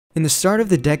In the start of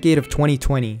the decade of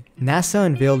 2020, NASA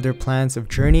unveiled their plans of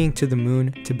journeying to the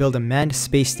moon to build a manned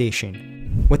space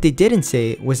station. What they didn't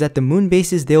say was that the moon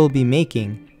bases they will be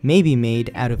making may be made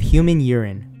out of human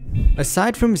urine.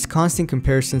 Aside from its constant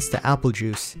comparisons to apple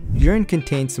juice, urine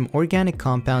contains some organic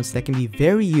compounds that can be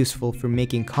very useful for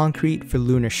making concrete for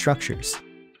lunar structures.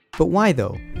 But why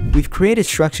though? We've created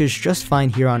structures just fine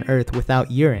here on Earth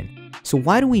without urine, so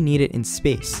why do we need it in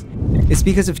space? It's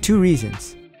because of two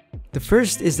reasons. The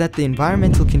first is that the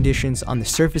environmental conditions on the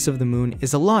surface of the moon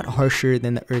is a lot harsher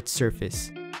than the Earth's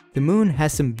surface. The moon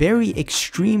has some very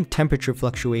extreme temperature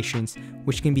fluctuations,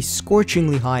 which can be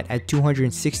scorchingly hot at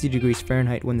 260 degrees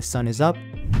Fahrenheit when the sun is up,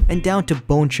 and down to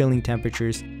bone-chilling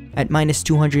temperatures at minus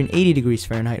 280 degrees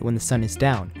Fahrenheit when the sun is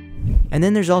down. And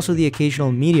then there's also the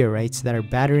occasional meteorites that are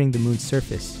battering the moon's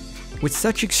surface. With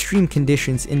such extreme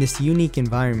conditions in this unique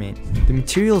environment, the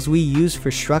materials we use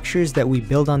for structures that we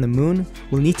build on the moon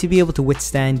will need to be able to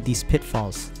withstand these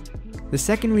pitfalls. The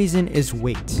second reason is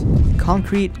weight.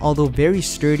 Concrete, although very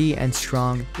sturdy and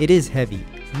strong, it is heavy,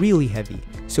 really heavy,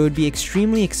 so it would be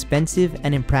extremely expensive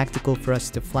and impractical for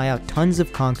us to fly out tons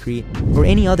of concrete or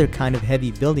any other kind of heavy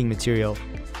building material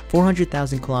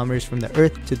 400,000 kilometers from the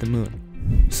Earth to the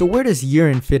moon. So where does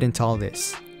urine fit into all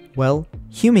this? Well,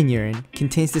 human urine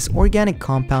contains this organic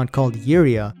compound called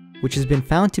urea, which has been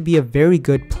found to be a very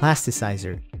good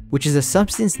plasticizer, which is a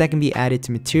substance that can be added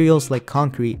to materials like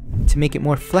concrete to make it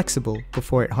more flexible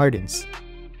before it hardens.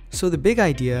 So the big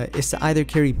idea is to either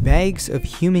carry bags of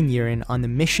human urine on the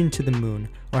mission to the moon,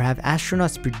 or have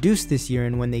astronauts produce this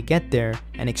urine when they get there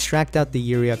and extract out the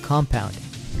urea compound.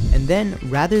 And then,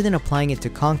 rather than applying it to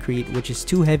concrete, which is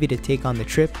too heavy to take on the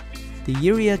trip, the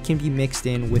urea can be mixed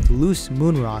in with loose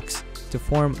moon rocks to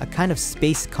form a kind of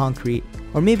space concrete,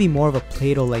 or maybe more of a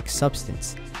Play-Doh-like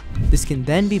substance. This can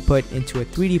then be put into a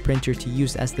 3D printer to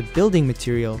use as the building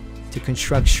material to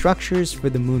construct structures for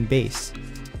the moon base.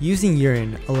 Using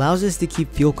urine allows us to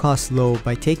keep fuel costs low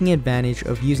by taking advantage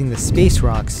of using the space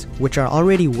rocks, which are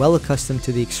already well accustomed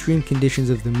to the extreme conditions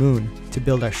of the moon, to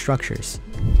build our structures.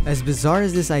 As bizarre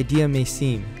as this idea may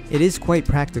seem, it is quite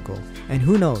practical, and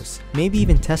who knows, maybe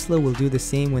even Tesla will do the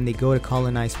same when they go to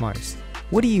colonize Mars.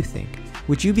 What do you think?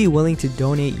 Would you be willing to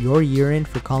donate your urine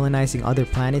for colonizing other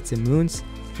planets and moons?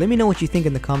 Let me know what you think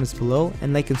in the comments below,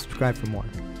 and like and subscribe for more.